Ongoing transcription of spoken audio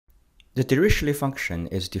The Dirichlet function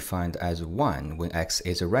is defined as 1 when x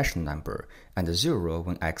is a rational number and 0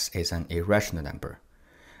 when x is an irrational number.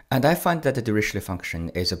 And I find that the Dirichlet function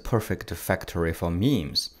is a perfect factory for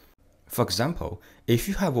memes. For example, if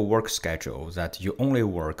you have a work schedule that you only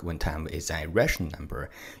work when time is an irrational number,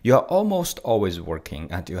 you are almost always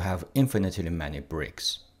working and you have infinitely many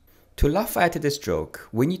breaks. To laugh at this joke,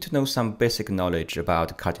 we need to know some basic knowledge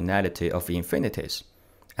about cardinality of infinities.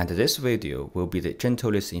 And this video will be the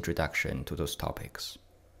gentlest introduction to those topics.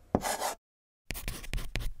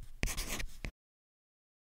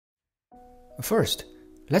 First,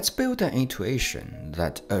 let's build an intuition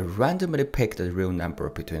that a randomly picked real number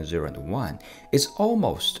between 0 and 1 is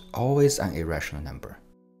almost always an irrational number.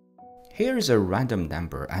 Here is a random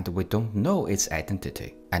number and we don't know its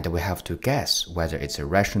identity, and we have to guess whether it's a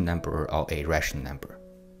rational number or a irrational number.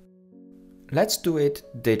 Let's do it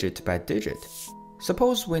digit by digit.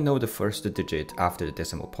 Suppose we know the first digit after the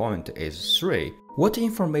decimal point is 3. What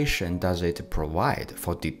information does it provide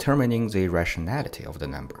for determining the irrationality of the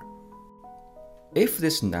number? If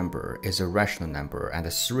this number is a rational number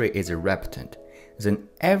and 3 is a repeatant, then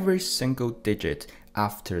every single digit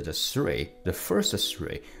after the 3, the first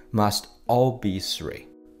 3, must all be 3.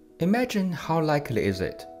 Imagine how likely is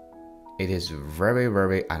it? It is very,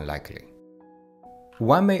 very unlikely.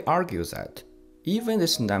 One may argue that even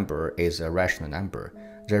this number is a rational number,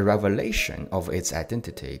 the revelation of its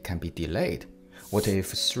identity can be delayed. What if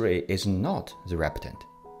 3 is not the repeatant?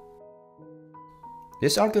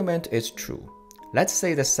 This argument is true. Let's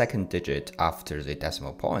say the second digit after the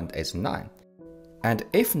decimal point is 9. And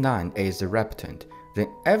if 9 is the repeatant,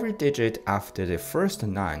 then every digit after the first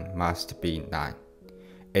 9 must be 9.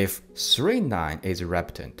 If 39 is a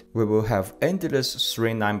repeatant, we will have endless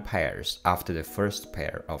 39 pairs after the first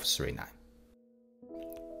pair of 39.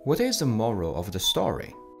 What is the moral of the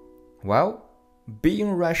story? Well,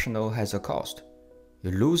 being rational has a cost. You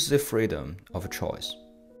lose the freedom of choice.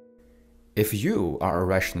 If you are a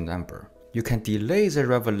rational number, you can delay the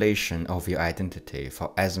revelation of your identity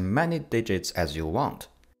for as many digits as you want.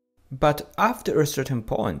 But after a certain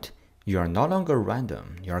point, you are no longer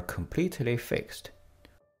random, you are completely fixed.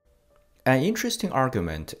 An interesting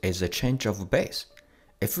argument is the change of base.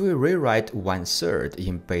 If we rewrite 1/3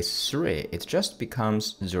 in base 3, it just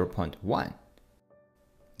becomes 0.1.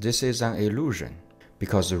 This is an illusion,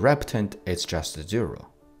 because the repeatant is just 0.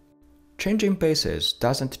 Changing bases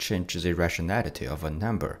doesn't change the rationality of a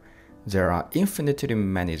number. There are infinitely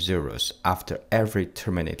many zeros after every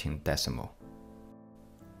terminating decimal.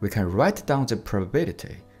 We can write down the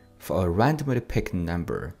probability for a randomly picked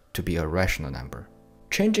number to be a rational number.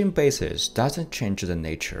 Changing bases doesn't change the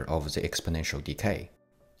nature of the exponential decay.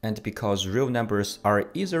 And because real numbers are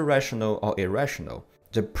either rational or irrational,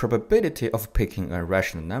 the probability of picking a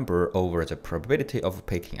rational number over the probability of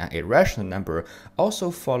picking an irrational number also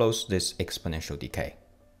follows this exponential decay.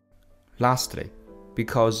 Lastly,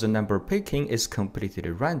 because the number picking is completely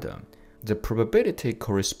random, the probability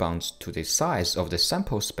corresponds to the size of the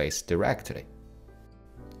sample space directly.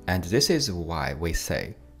 And this is why we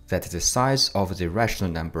say that the size of the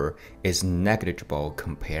rational number is negligible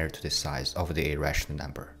compared to the size of the irrational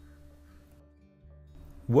number.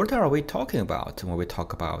 What are we talking about when we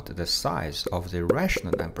talk about the size of the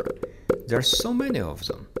rational number? There are so many of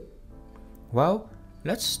them. Well,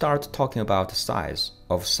 let's start talking about the size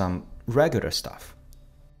of some regular stuff.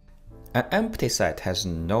 An empty set has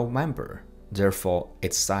no member, therefore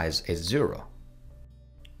its size is 0.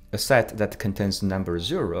 A set that contains number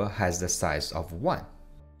 0 has the size of 1.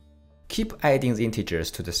 Keep adding the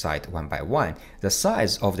integers to the set one by one, the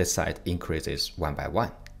size of the set increases one by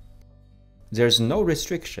one. There is no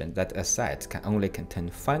restriction that a set can only contain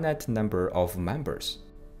a finite number of members.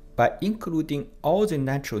 By including all the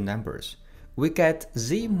natural numbers, we get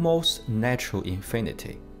the most natural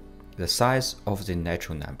infinity, the size of the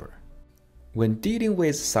natural number. When dealing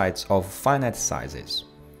with sets of finite sizes,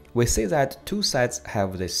 we say that two sets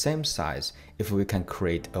have the same size if we can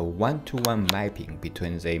create a one-to-one mapping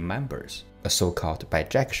between the members, a so-called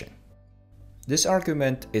bijection. This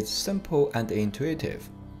argument is simple and intuitive,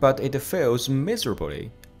 but it fails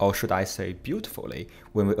miserably, or should I say beautifully,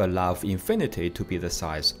 when we allow infinity to be the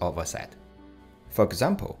size of a set. For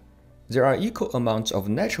example, there are equal amounts of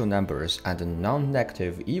natural numbers and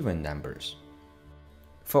non-negative even numbers.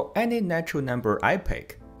 For any natural number I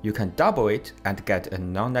pick, you can double it and get a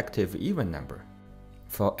non-negative even number.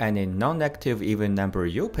 For any non-negative even number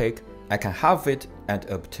you pick, I can halve it and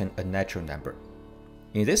obtain a natural number.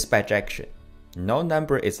 In this bijection, no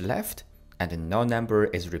number is left and no number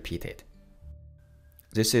is repeated.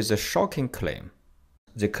 This is a shocking claim.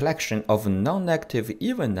 The collection of non-negative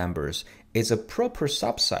even numbers is a proper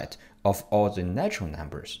subset of all the natural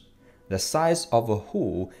numbers. The size of a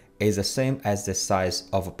whole is the same as the size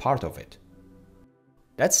of a part of it.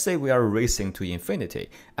 Let's say we are racing to infinity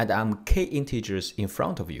and I'm k integers in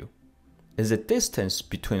front of you. The distance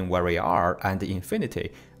between where we are and the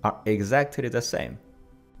infinity are exactly the same.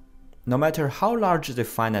 No matter how large the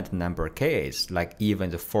finite number k is, like even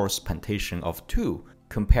the fourth pentation of 2,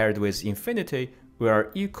 compared with infinity, we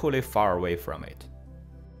are equally far away from it.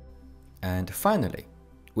 And finally,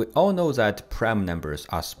 we all know that prime numbers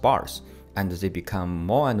are sparse, and they become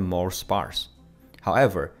more and more sparse.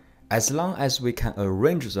 However, as long as we can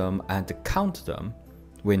arrange them and count them,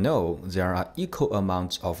 we know there are equal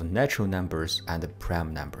amounts of natural numbers and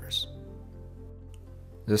prime numbers.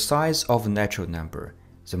 The size of natural number,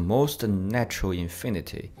 the most natural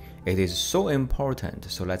infinity, it is so important,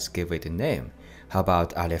 so let's give it a name. How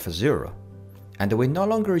about Aleph 0? And we no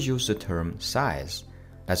longer use the term size,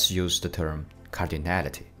 let's use the term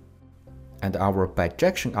cardinality. And our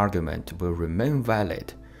bijection argument will remain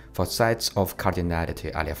valid for sets of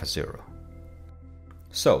cardinality Aleph 0.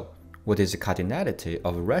 So, what is the cardinality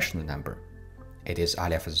of a rational number? It is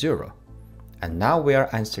Aleph 0. And now we are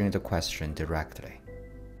answering the question directly.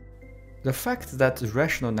 The fact that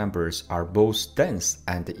rational numbers are both dense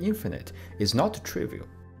and infinite is not trivial.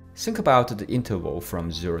 Think about the interval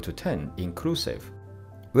from 0 to 10 inclusive.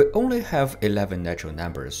 We only have 11 natural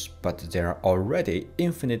numbers, but there are already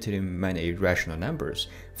infinitely many rational numbers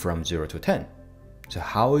from 0 to 10. So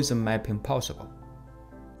how is the mapping possible?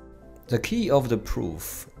 The key of the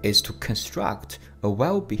proof is to construct a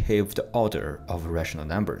well-behaved order of rational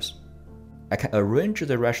numbers. I can arrange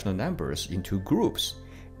the rational numbers into groups.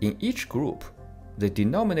 In each group, the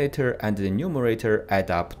denominator and the numerator add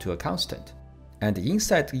up to a constant. And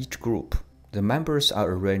inside each group, the members are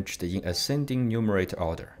arranged in ascending numerator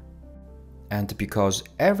order. And because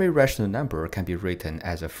every rational number can be written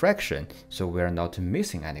as a fraction, so we are not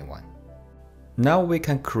missing anyone. Now we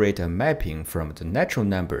can create a mapping from the natural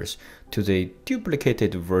numbers to the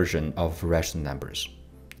duplicated version of rational numbers.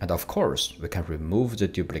 And of course, we can remove the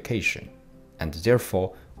duplication. And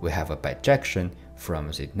therefore, we have a bijection from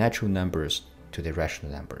the natural numbers to the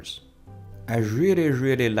rational numbers. I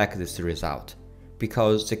really like this result,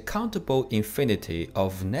 because the countable infinity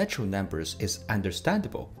of natural numbers is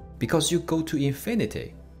understandable, because you go to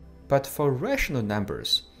infinity. But for rational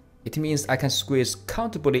numbers, it means I can squeeze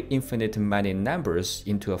countably infinite many numbers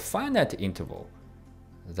into a finite interval.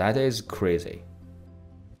 That is crazy.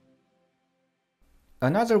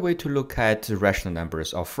 Another way to look at rational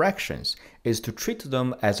numbers or fractions is to treat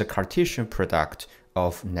them as a Cartesian product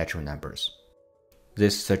of natural numbers.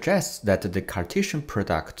 This suggests that the Cartesian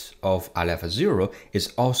product of Aleph 0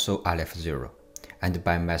 is also Aleph 0, and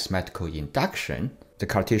by mathematical induction, the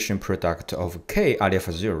Cartesian product of k Aleph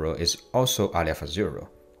 0 is also Aleph 0,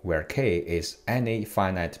 where k is any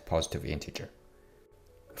finite positive integer.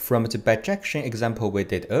 From the bijection example we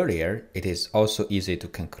did earlier, it is also easy to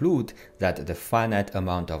conclude that the finite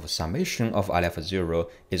amount of summation of Aleph 0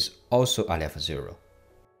 is also Aleph 0.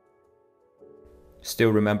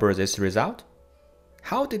 Still remember this result?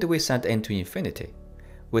 How did we send n to infinity?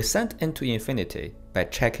 We sent n to infinity by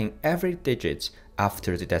checking every digit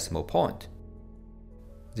after the decimal point.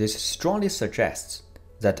 This strongly suggests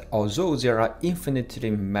that although there are infinitely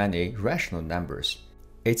many rational numbers,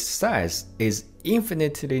 its size is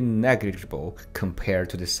infinitely negligible compared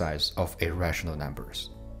to the size of irrational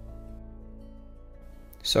numbers.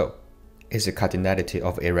 So, is the cardinality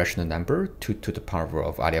of a rational number 2 to the power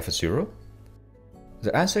of Aleph 0?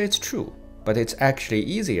 The answer is true, but it's actually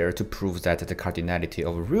easier to prove that the cardinality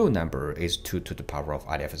of a real number is 2 to the power of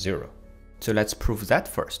Aleph 0. So let's prove that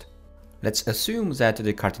first. Let's assume that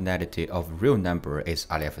the cardinality of a real number is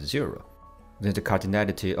Aleph 0. Then the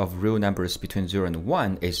cardinality of real numbers between 0 and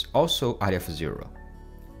 1 is also Aleph 0.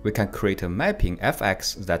 We can create a mapping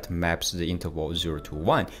fx that maps the interval 0 to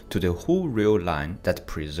 1 to the whole real line that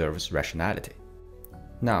preserves rationality.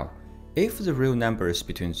 Now, if the real numbers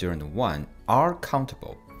between 0 and 1 are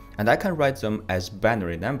countable, and I can write them as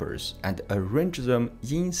binary numbers and arrange them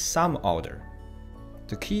in some order.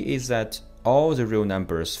 The key is that all the real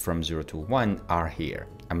numbers from 0 to 1 are here.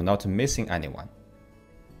 I'm not missing anyone.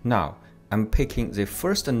 Now, I'm picking the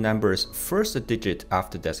first number's first digit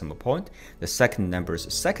after decimal point, the second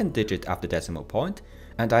number's second digit after decimal point,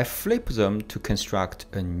 and I flip them to construct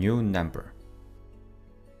a new number.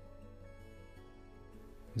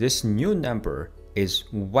 This new number is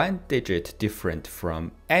one digit different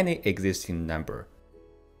from any existing number.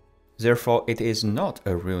 Therefore, it is not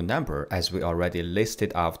a real number as we already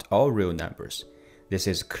listed out all real numbers. This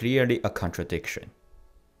is clearly a contradiction.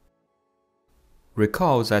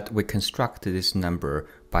 Recall that we constructed this number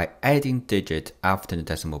by adding digit after the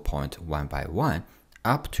decimal point one by one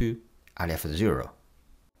up to Aleph 0.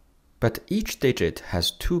 But each digit has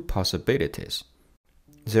two possibilities.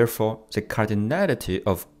 Therefore, the cardinality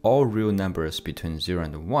of all real numbers between 0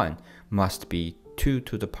 and 1 must be 2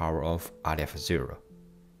 to the power of Aleph 0.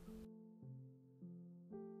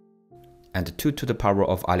 And 2 to the power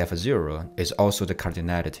of Aleph 0 is also the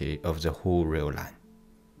cardinality of the whole real line.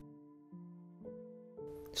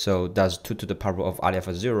 So does 2 to the power of Aleph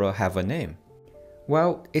 0 have a name?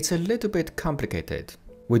 Well, it's a little bit complicated.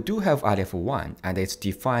 We do have Aleph 1, and it's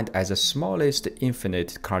defined as the smallest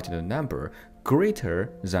infinite cardinal number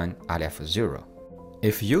greater than Aleph 0.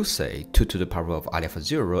 If you say 2 to the power of Aleph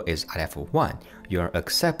 0 is Aleph 1, you are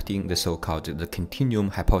accepting the so-called the continuum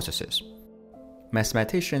hypothesis.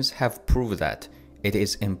 Mathematicians have proved that it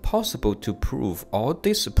is impossible to prove or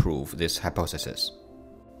disprove this hypothesis.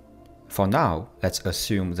 For now, let's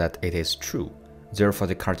assume that it is true. Therefore,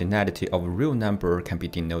 the cardinality of a real number can be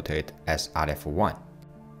denoted as Aleph 1.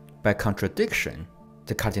 By contradiction,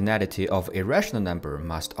 the cardinality of irrational number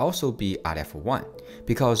must also be Aleph 1,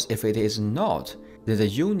 because if it is not, then the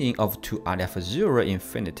union of two Aleph 0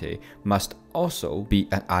 infinity must also be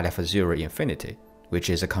an Aleph 0 infinity, which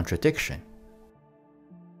is a contradiction.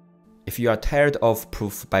 If you are tired of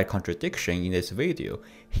proof by contradiction in this video,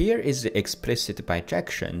 here is the explicit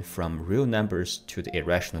bijection from real numbers to the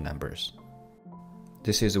irrational numbers.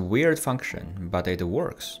 This is a weird function, but it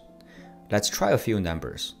works. Let's try a few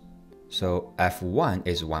numbers. So f1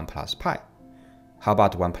 is 1 plus pi. How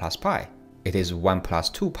about 1 plus pi? It is 1 plus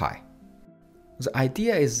 2 pi. The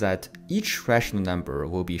idea is that each rational number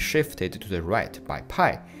will be shifted to the right by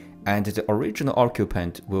pi, and the original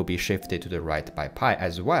occupant will be shifted to the right by pi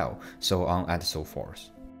as well, so on and so forth.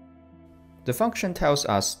 The function tells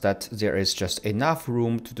us that there is just enough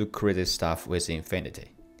room to do crazy stuff with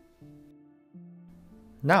infinity.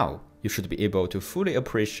 Now, you should be able to fully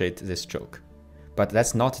appreciate this joke. But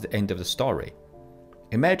that's not the end of the story.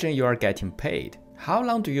 Imagine you are getting paid. How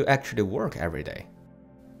long do you actually work every day?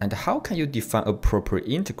 And how can you define a proper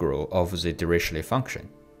integral of the Dirichlet function?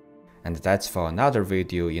 And that's for another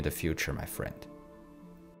video in the future, my friend.